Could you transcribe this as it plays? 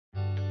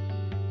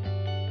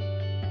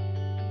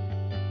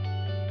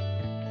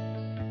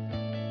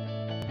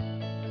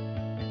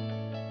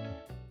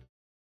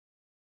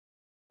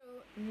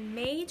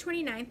May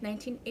 29th,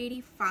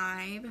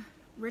 1985,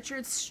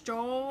 Richard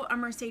stole a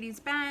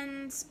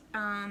Mercedes-Benz,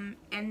 and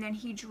then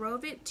he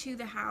drove it to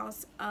the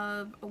house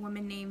of a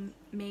woman named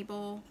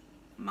Mabel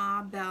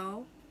Ma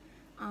Bell.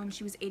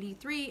 She was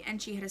 83,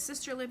 and she had a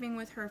sister living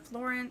with her,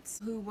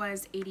 Florence, who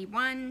was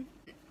 81.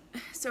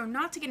 So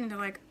not to get into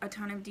like a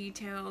ton of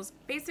details,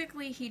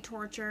 basically he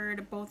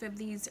tortured both of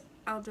these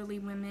elderly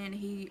women.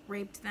 He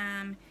raped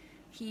them,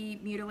 he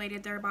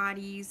mutilated their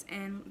bodies,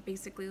 and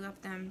basically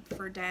left them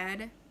for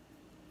dead.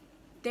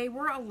 They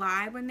were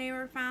alive when they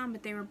were found,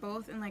 but they were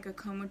both in like a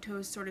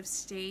comatose sort of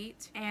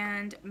state,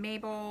 and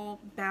Mabel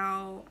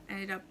Bell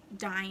ended up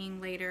dying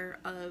later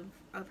of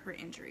her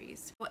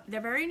injuries.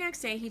 The very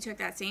next day he took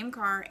that same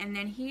car and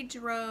then he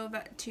drove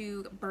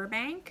to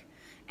Burbank,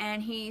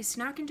 and he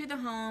snuck into the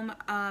home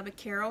of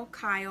Carol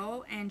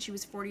Kyle, and she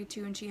was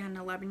 42 and she had an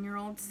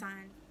 11-year-old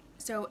son.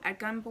 So at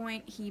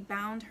gunpoint he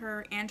bound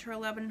her and her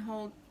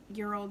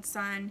 11-year-old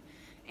son,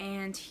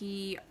 and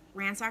he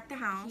ransacked the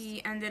house.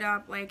 He ended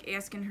up like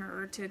asking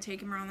her to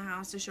take him around the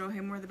house to show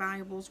him where the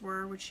valuables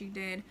were, which she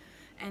did,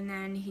 and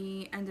then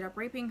he ended up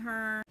raping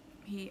her.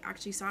 He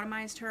actually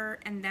sodomized her,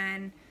 and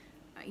then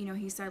you know,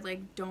 he said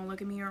like, don't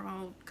look at me or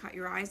I'll cut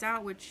your eyes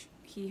out, which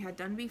he had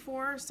done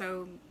before.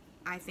 So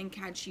I think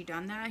had she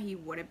done that, he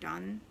would have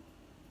done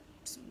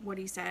what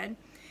he said.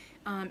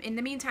 In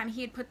the meantime, he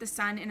had put the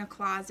son in a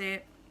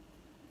closet,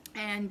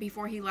 and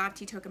before he left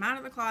he took him out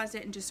of the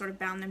closet and just sort of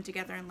bound them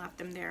together and left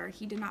them there.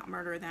 He did not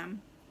murder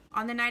them.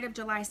 On the night of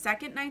July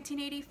 2nd,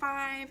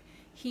 1985,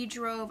 he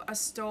drove a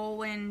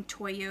stolen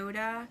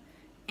Toyota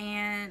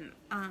and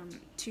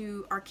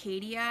to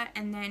Arcadia,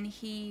 and then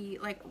he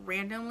like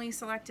randomly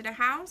selected a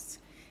house,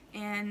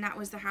 and that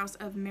was the house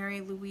of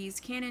Mary Louise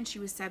Cannon. She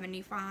was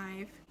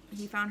 75.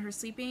 He found her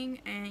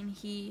sleeping and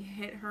he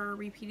hit her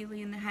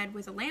repeatedly in the head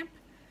with a lamp,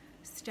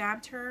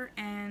 stabbed her,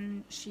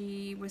 and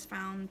she was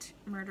found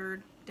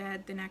murdered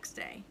dead the next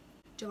day.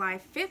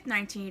 July 5th,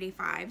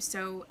 1985,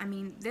 so I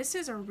mean this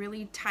is a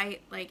really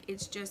tight, like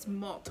it's just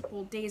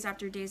multiple days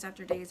after days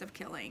after days of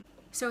killing.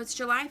 So it's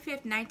July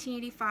 5th,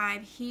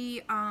 1985,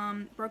 he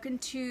broke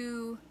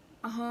into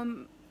a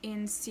home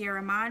in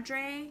Sierra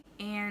Madre,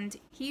 and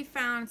he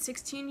found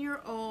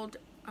 16-year-old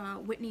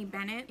Whitney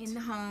Bennett in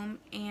the home,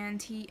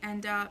 and he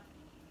ended up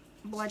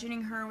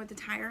bludgeoning her with a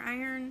tire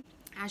iron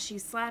as she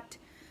slept.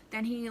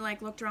 Then he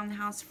like looked around the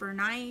house for a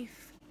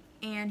knife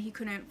and he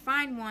couldn't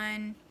find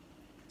one,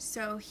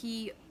 so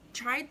he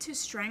tried to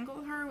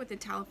strangle her with a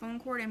telephone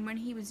cord, and when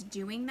he was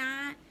doing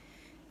that,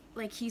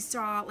 like he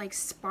saw like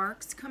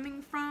sparks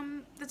coming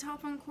from the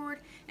telephone cord,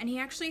 and he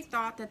actually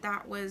thought that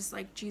that was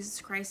like Jesus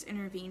Christ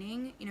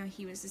intervening. You know,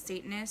 he was a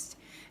Satanist,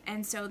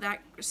 and so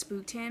that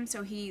spooked him,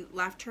 so he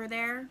left her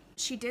there.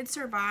 She did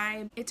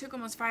survive. It took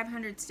almost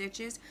 500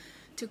 stitches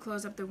to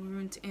close up the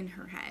wound in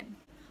her head.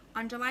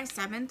 On July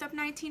 7th of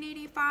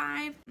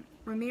 1985,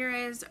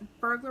 Ramirez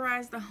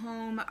burglarized the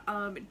home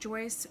of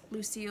Joyce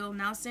Lucille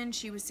Nelson.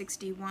 She was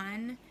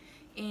 61.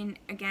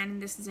 Again,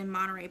 this is in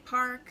Monterey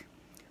Park.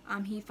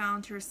 He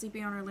found her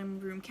sleeping on her living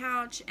room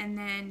couch, and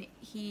then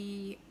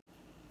he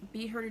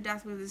beat her to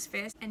death with his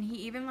fist, and he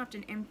even left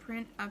an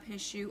imprint of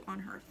his shoe on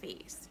her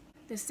face.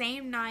 The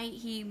same night,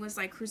 he was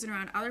like cruising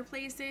around other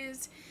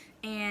places,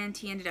 and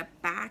he ended up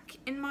back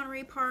in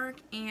Monterey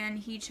Park, and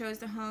he chose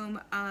the home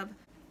of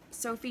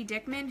Sophie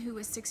Dickman, who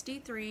was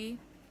 63,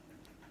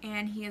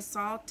 and he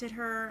assaulted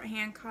her,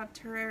 handcuffed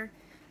her,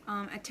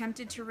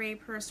 attempted to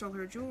rape her, stole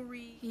her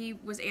jewelry. He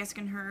was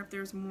asking her if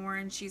there's more,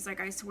 and she's like,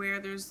 I swear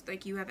there's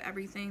like, you have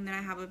everything that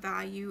I have of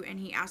value, and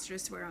he asked her to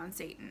swear on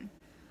Satan.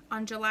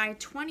 On July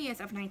 20th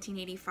of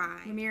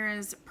 1985,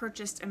 Ramirez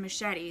purchased a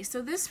machete.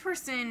 So this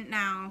person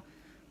now,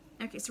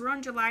 okay, so we're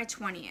on July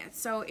 20th.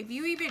 So if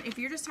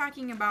you're just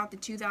talking about the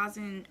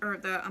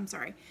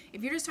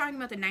if you're just talking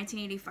about the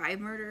 1985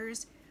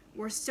 murders,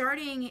 we're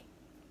starting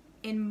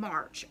in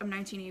March of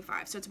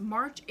 1985. So it's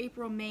March,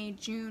 April, May,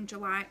 June,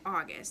 July,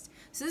 August.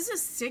 So this is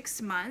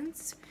 6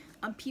 months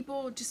of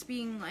people just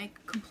being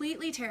like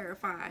completely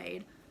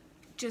terrified.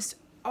 Just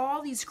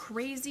all these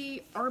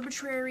crazy,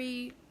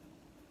 arbitrary,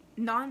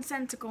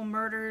 nonsensical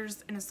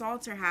murders and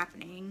assaults are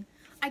happening.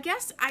 I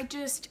guess I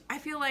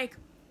feel like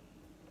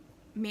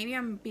maybe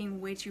I'm being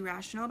way too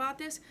rational about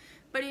this,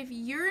 but if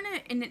you're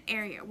in an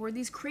area where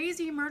these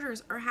crazy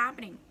murders are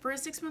happening for a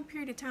 6-month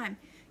period of time,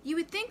 you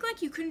would think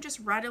like you couldn't just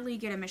readily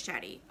get a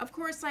machete. Of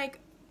course, like,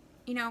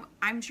 you know,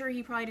 I'm sure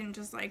he probably didn't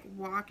just like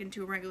walk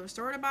into a regular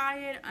store to buy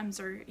it. I'm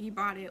sure he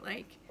bought it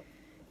like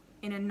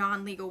in a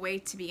non-legal way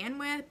to begin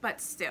with, but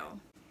still.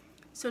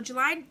 So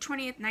July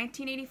 20th,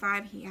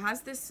 1985, he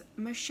has this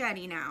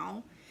machete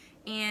now,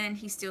 and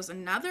he steals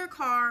another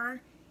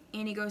car,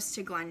 and he goes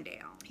to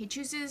Glendale. He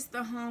chooses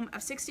the home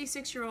of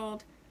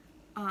 66-year-old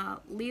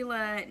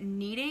Leila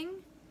Needing,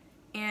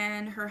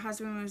 and her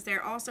husband was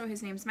there also.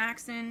 His name's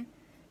Maxon,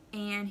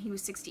 and he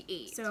was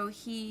 68. So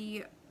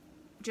he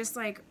just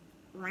like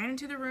ran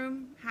into the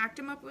room, hacked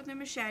him up with a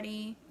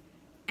machete,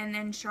 and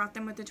then shot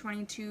them with a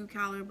 .22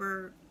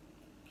 caliber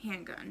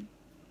handgun.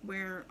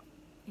 Where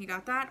he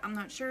got that, I'm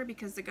not sure,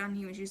 because the gun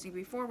he was using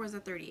before was a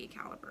 .38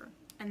 caliber.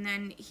 and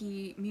then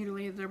he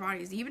mutilated their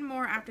bodies even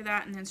more after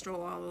that, and then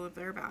stole all of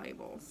their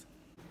valuables.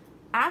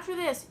 After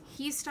this,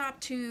 he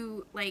stopped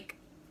to like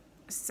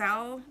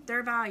sell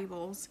their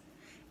valuables,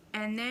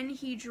 and then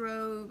he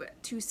drove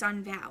to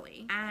Sun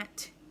Valley.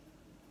 At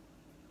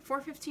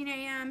 4:15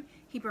 a.m.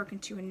 he broke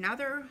into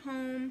another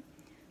home.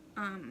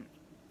 I'm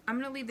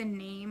gonna leave the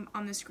name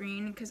on the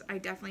screen because I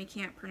definitely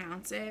can't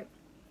pronounce it,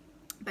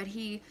 but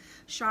he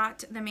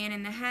shot the man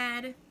in the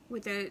head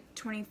with a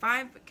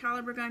 .25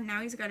 caliber gun.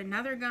 Now he's got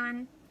another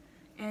gun,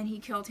 and he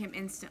killed him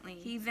instantly.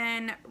 He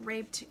then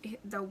raped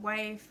the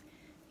wife.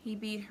 He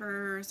beat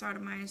her,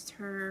 sodomized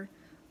her,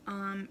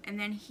 and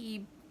then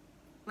he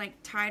like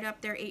tied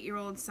up their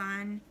 8-year-old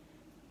son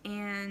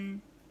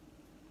and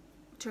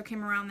took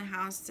him around the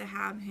house to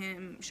have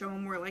him show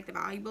him where like the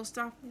valuable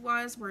stuff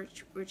was,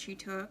 which he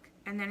took.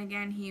 And then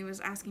again, he was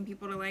asking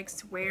people to like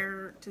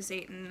swear to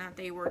Satan that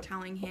they were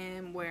telling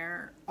him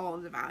where all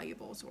of the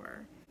valuables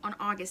were. On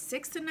August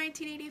 6th of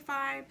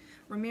 1985,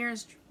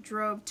 Ramirez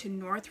drove to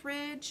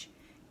Northridge,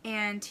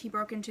 and he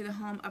broke into the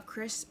home of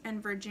Chris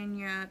and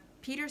Virginia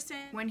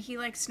Peterson. When he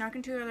like snuck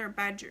into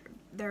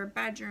their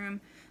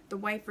bedroom, the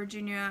wife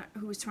Virginia,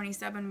 who was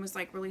 27, was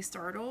like really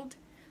startled.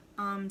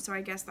 So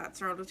I guess that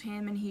startled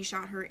him, and he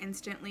shot her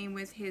instantly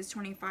with his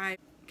 .25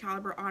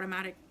 caliber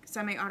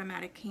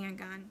semi-automatic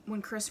handgun.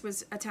 When Chris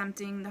was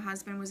attempting, the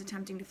husband was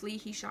attempting to flee,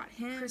 he shot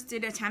him. Chris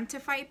did attempt to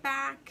fight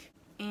back,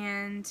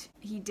 and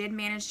he did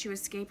manage to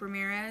escape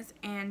Ramirez,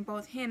 and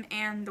both him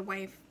and the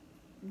wife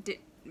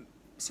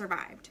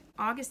survived.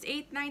 August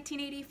 8th,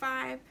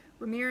 1985,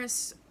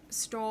 Ramirez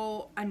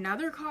stole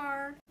another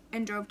car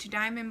and drove to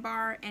Diamond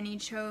Bar, and he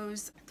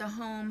chose the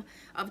home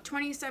of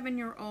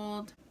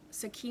 27-year-old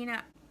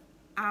Sakina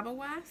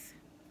Abaweth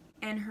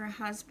and her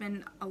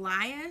husband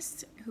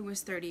Elias, who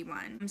was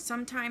 31.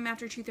 Sometime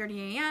after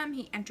 2:30 a.m.,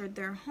 he entered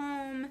their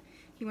home.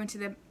 He went to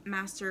the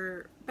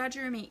master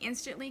bedroom. He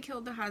instantly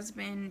killed the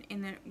husband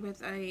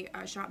with a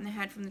shot in the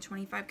head from the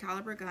 .25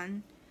 caliber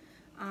gun.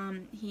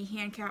 He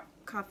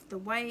handcuffed the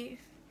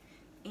wife,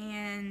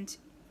 and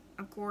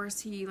of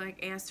course he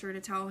like asked her to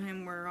tell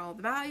him where all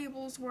the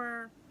valuables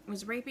were.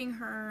 Was raping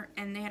her,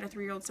 and they had a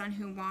 3-year-old son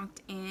who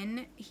walked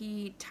in.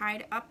 He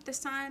tied up the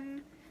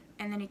son,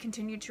 and then he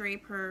continued to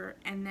rape her,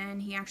 and then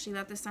he actually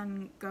let the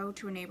son go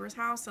to a neighbor's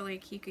house so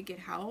like he could get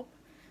help.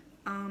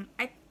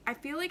 I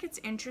feel like it's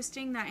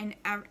interesting that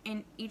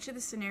in each of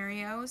the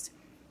scenarios,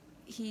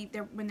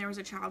 when there was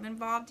a child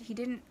involved, he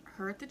didn't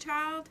hurt the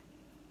child,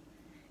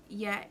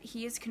 yet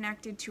he is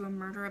connected to a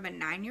murder of a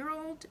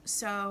 9-year-old.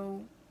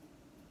 So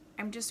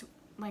I'm just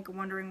like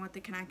wondering what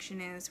the connection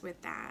is with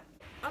that.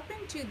 Up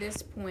until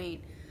this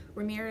point,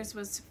 Ramirez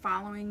was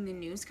following the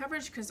news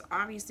coverage because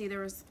obviously there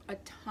was a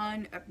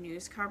ton of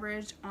news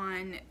coverage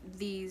on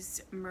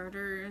these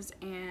murders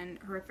and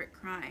horrific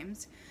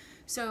crimes.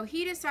 So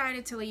he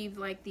decided to leave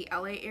like the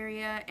LA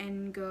area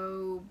and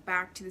go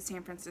back to the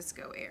San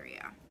Francisco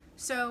area.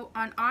 So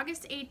on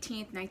August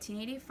 18th,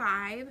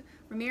 1985,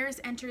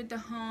 Ramirez entered the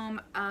home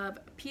of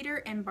Peter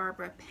and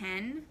Barbara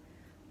Penn.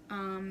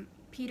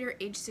 Peter,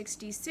 age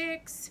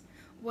 66,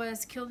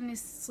 was killed in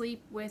his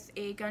sleep with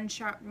a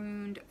gunshot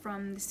wound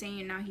from the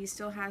same. Now he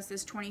still has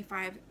this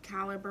 .25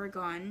 caliber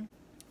gun.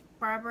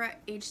 Barbara,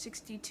 age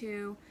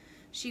 62,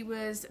 she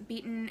was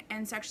beaten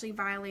and sexually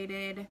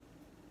violated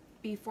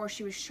before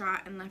she was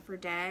shot and left for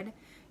dead.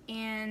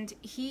 And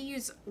he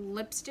used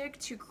lipstick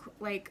to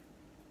like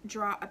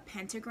draw a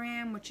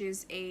pentagram, which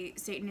is a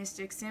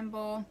Satanistic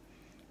symbol.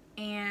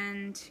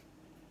 And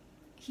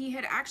he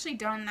had actually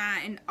done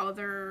that in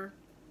other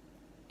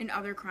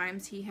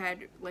crimes. He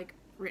had like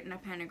written a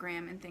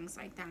pentagram and things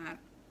like that.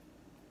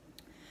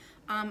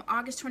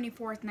 August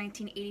 24th,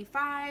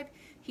 1985,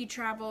 he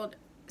traveled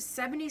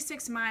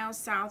 76 miles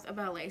south of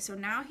LA. So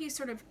now he's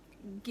sort of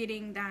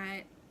getting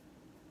that,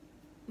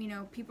 you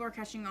know, people are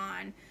catching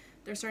on.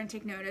 They're starting to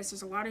take notice.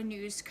 There's a lot of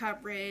news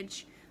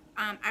coverage.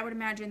 I would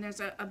imagine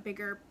there's a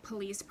bigger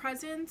police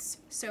presence.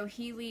 So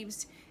he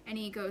leaves and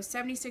he goes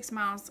 76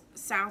 miles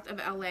south of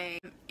LA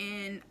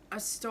in a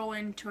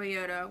stolen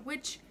Toyota,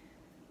 which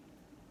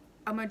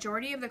a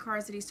majority of the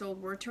cars that he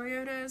sold were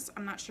Toyotas.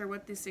 I'm not sure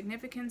what the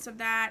significance of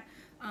that.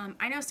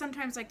 I know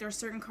sometimes like there's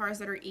certain cars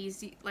that are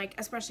easy, like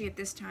especially at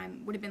this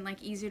time, would have been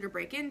like easier to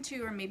break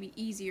into or maybe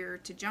easier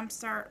to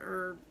jumpstart,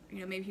 or you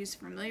know, maybe he was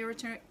familiar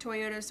with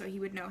Toyota so he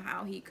would know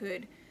how he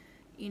could,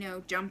 you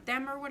know, jump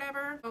them or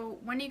whatever. So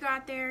when he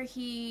got there,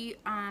 he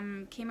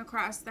came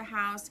across the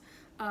house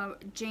of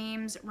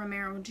James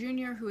Romero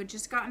Jr., who had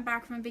just gotten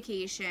back from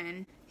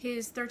vacation.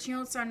 His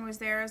 13-year-old son was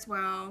there as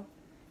well,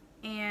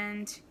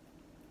 and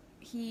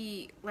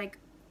he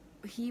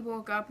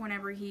woke up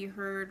whenever he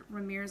heard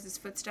Ramirez's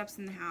footsteps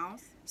in the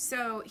house.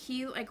 So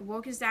he like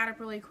woke his dad up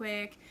really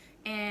quick,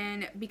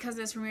 and because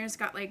of this, Ramirez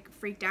got like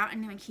freaked out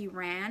and like he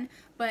ran.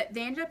 But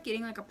they ended up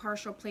getting like a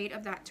partial plate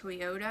of that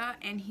Toyota,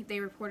 and they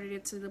reported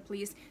it to the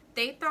police.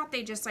 They thought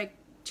they just like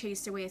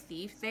chased away a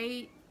thief.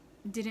 They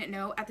didn't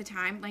know at the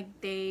time, like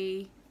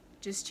they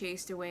just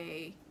chased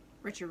away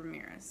Richard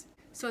Ramirez.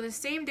 So the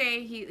same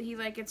day, he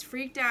like gets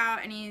freaked out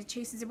and he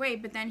chases away,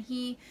 but then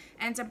he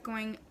ends up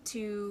going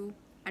to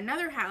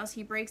another house.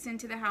 He breaks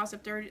into the house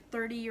of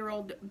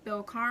 30-year-old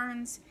Bill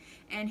Carnes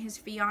and his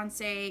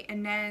fiance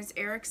Inez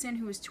Erickson,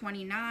 who was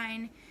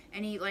 29,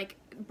 and he like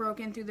broke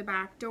in through the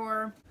back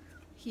door.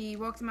 He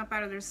woke them up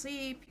out of their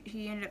sleep.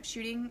 He ended up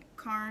shooting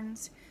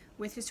Carnes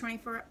with his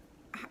 24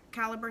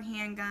 caliber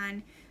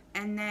handgun,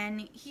 and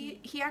then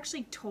he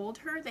actually told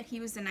her that he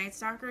was the Night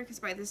Stalker, because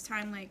by this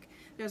time like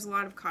there's a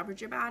lot of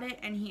coverage about it,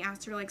 and he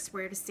asked her like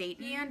swear to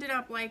Satan. He ended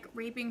up like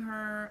raping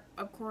her,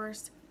 of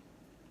course,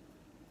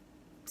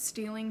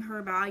 stealing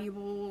her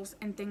valuables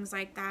and things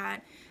like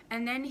that,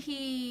 and then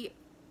he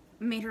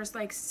made her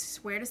like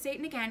swear to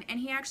Satan again, and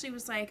he actually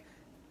was like,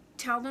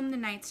 tell them the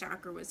Night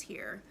Stalker was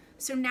here.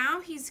 So now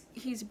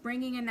he's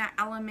bringing in that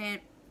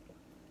element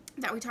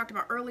that we talked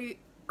about early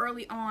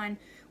on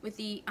with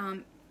the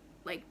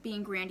like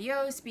being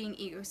grandiose, being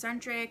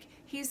egocentric.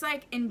 He's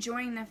like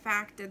enjoying the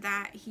fact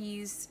that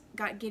he's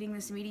getting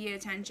this media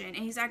attention, and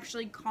he's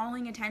actually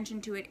calling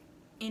attention to it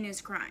in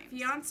his crime.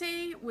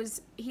 Fiance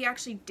he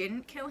actually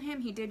didn't kill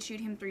him. He did shoot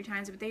him 3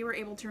 times, but they were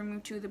able to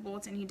remove 2 of the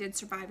bullets, and he did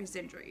survive his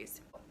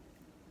injuries.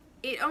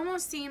 It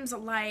almost seems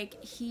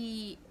like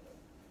he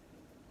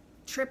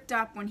tripped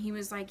up when he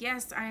was like,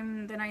 yes,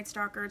 I'm the Night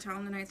Stalker, tell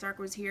him the Night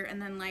Stalker was here, and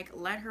then like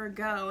let her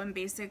go, and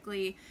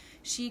basically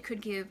she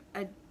could give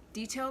a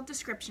detailed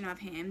description of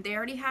him. They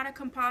already had a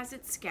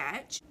composite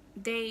sketch.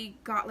 They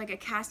got like a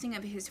casting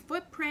of his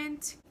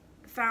footprint,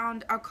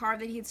 found a car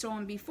that he had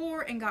stolen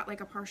before and got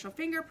like a partial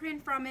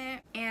fingerprint from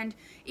it. And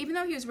even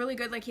though he was really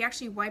good, like he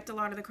actually wiped a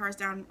lot of the cars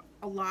down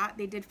a lot,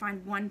 they did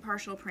find 1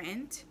 partial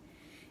print.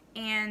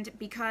 And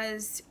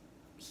because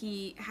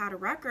he had a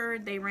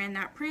record, they ran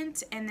that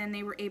print, and then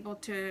they were able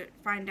to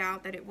find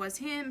out that it was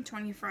him,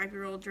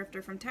 25-year-old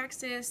drifter from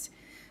Texas,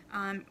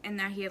 and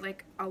that he had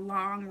like a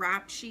long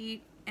rap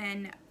sheet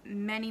and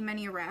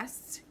many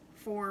arrests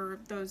for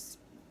those,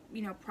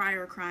 you know,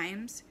 prior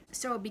crimes.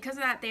 So because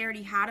of that, they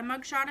already had a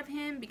mugshot of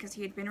him because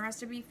he had been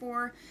arrested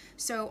before.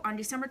 So on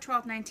December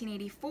 12th,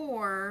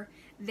 1984,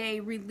 they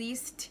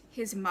released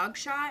his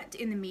mugshot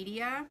in the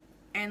media,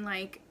 and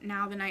like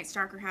now the Night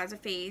Stalker has a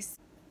face.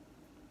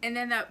 And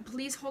then the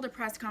police hold a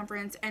press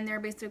conference, and they're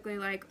basically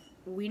like,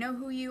 we know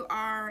who you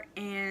are,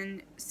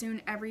 and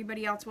soon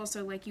everybody else will,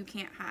 so like you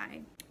can't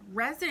hide.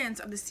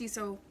 Residents of the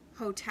Cecil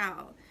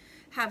Hotel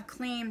have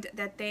claimed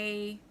that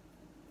they,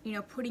 you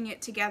know, putting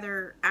it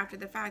together after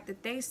the fact,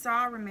 that they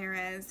saw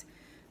Ramirez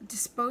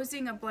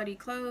disposing of bloody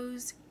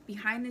clothes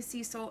behind the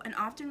Cecil and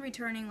often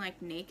returning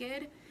like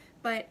naked.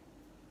 But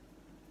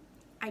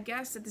I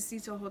guess at the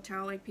Cecil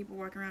Hotel, like people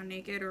walk around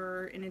naked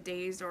or in a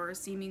daze or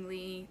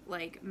seemingly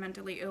like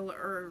mentally ill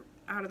or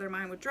out of their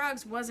mind with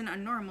drugs wasn't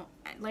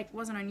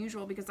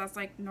unusual, because that's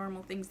like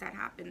normal things that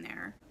happen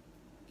there.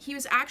 He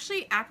was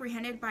actually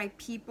apprehended by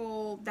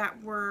people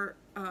that were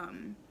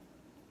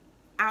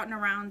out and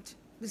around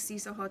the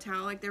Cecil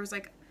Hotel. Like there was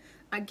like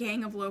a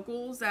gang of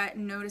locals that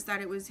noticed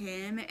that it was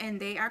him, and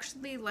they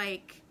actually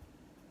like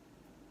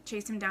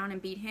chased him down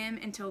and beat him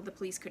until the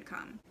police could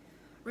come.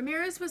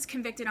 Ramirez was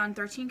convicted on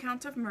 13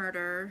 counts of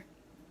murder,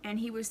 and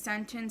he was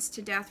sentenced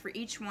to death for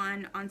each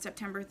one on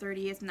September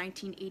 30th,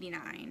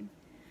 1989.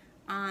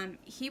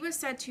 He was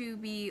said to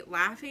be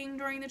laughing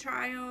during the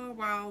trial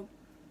while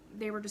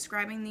they were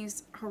describing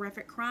these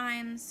horrific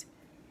crimes.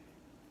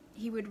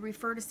 He would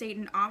refer to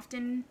Satan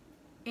often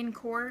in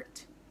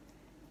court,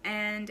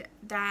 and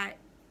that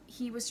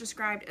he was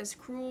described as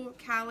cruel,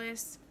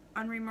 callous,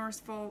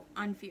 unremorseful,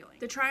 unfeeling.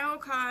 The trial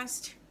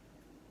cost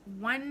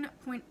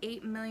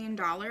 $1.8 million,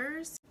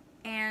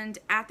 and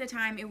at the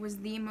time it was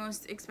the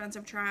most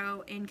expensive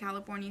trial in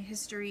California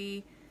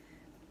history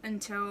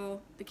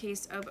until the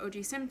case of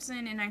O.J.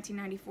 Simpson in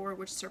 1994,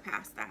 which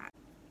surpassed that.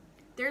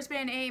 There's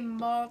been a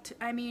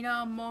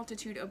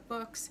multitude of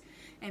books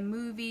and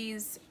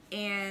movies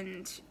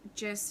and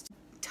just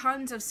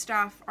tons of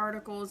stuff,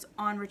 articles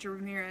on Richard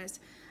Ramirez.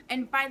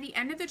 And by the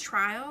end of the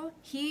trial,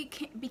 he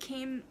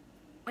became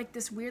like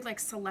this weird like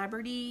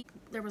celebrity.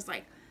 There was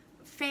like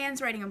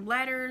fans writing him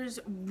letters,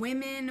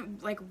 women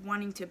like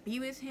wanting to be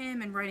with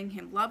him and writing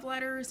him love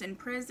letters in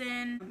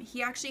prison.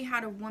 He actually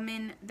had a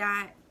woman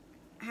that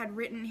had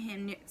written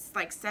him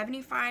like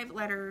 75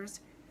 letters,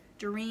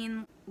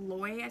 Doreen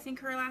Loy, I think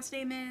her last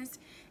name is,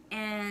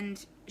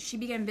 and she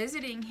began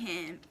visiting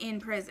him in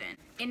prison.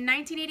 In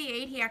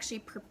 1988, he actually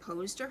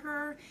proposed to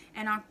her,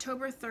 and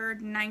October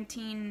 3rd,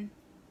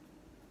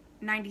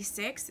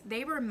 1996,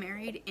 they were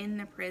married in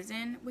the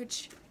prison,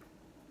 which,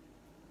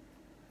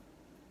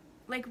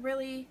 like,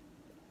 really,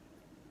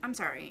 I'm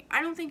sorry.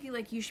 I don't think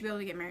you should be able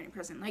to get married in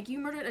prison. Like, you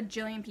murdered a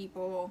jillion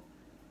people.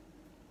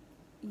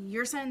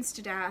 You're sentenced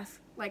to death.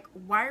 Like,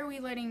 why are we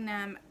letting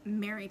them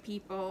marry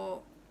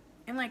people?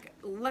 And, like,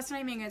 let's not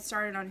even get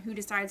started on who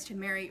decides to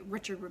marry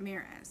Richard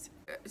Ramirez.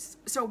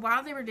 So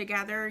while they were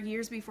together,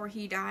 years before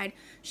he died,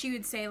 she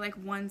would say, like,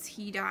 once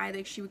he died,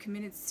 like, she would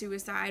commit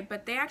suicide.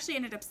 But they actually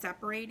ended up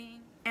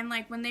separating. And,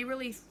 like, when they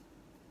really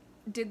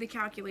did the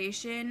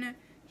calculation,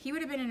 he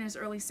would have been in his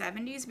early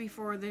 70s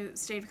before the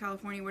state of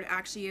California would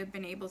actually have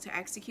been able to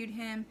execute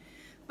him.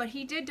 But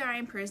he did die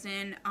in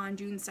prison on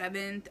June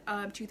 7th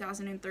of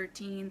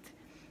 2013.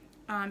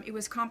 It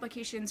was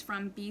complications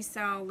from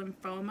B-cell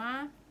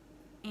lymphoma,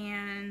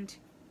 and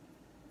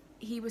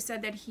it was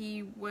said that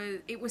he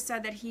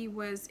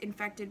was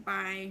infected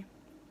by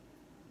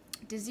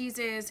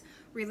diseases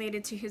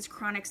related to his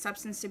chronic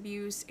substance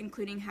abuse,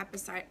 including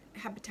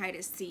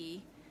hepatitis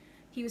C.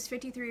 He was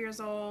 53 years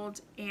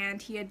old,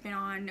 and he had been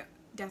on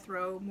death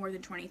row more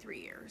than 23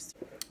 years.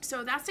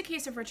 So that's the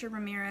case of Richard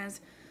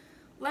Ramirez.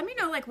 Let me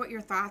know like what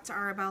your thoughts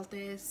are about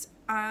this.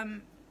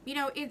 You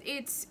know,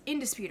 it's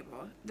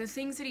indisputable. The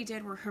things that he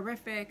did were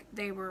horrific.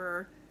 They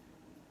were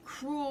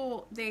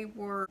cruel. They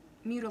were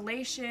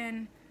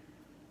mutilation.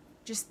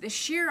 Just the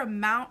sheer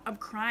amount of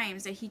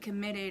crimes that he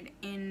committed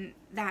in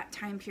that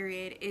time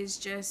period is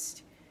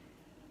just,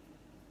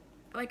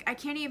 like, I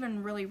can't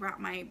even really wrap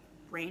my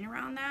brain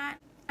around that.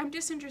 I'm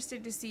just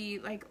interested to see,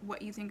 like,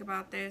 what you think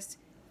about this.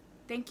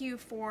 Thank you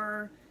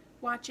for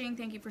watching.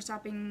 Thank you for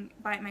stopping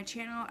by my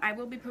channel. I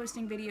will be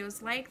posting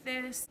videos like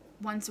this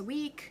once a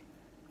week.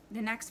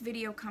 The next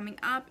video coming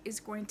up is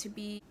going to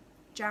be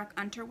Jack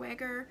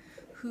Unterweger,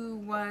 who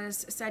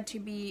was said to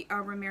be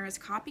a Ramirez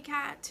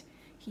copycat.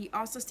 He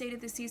also stayed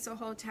at the Cecil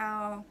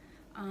Hotel.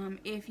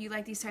 If you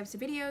like these types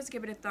of videos,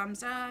 give it a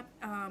thumbs up.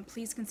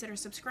 Please consider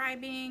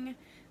subscribing.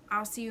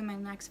 I'll see you in my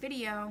next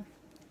video.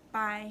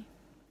 Bye.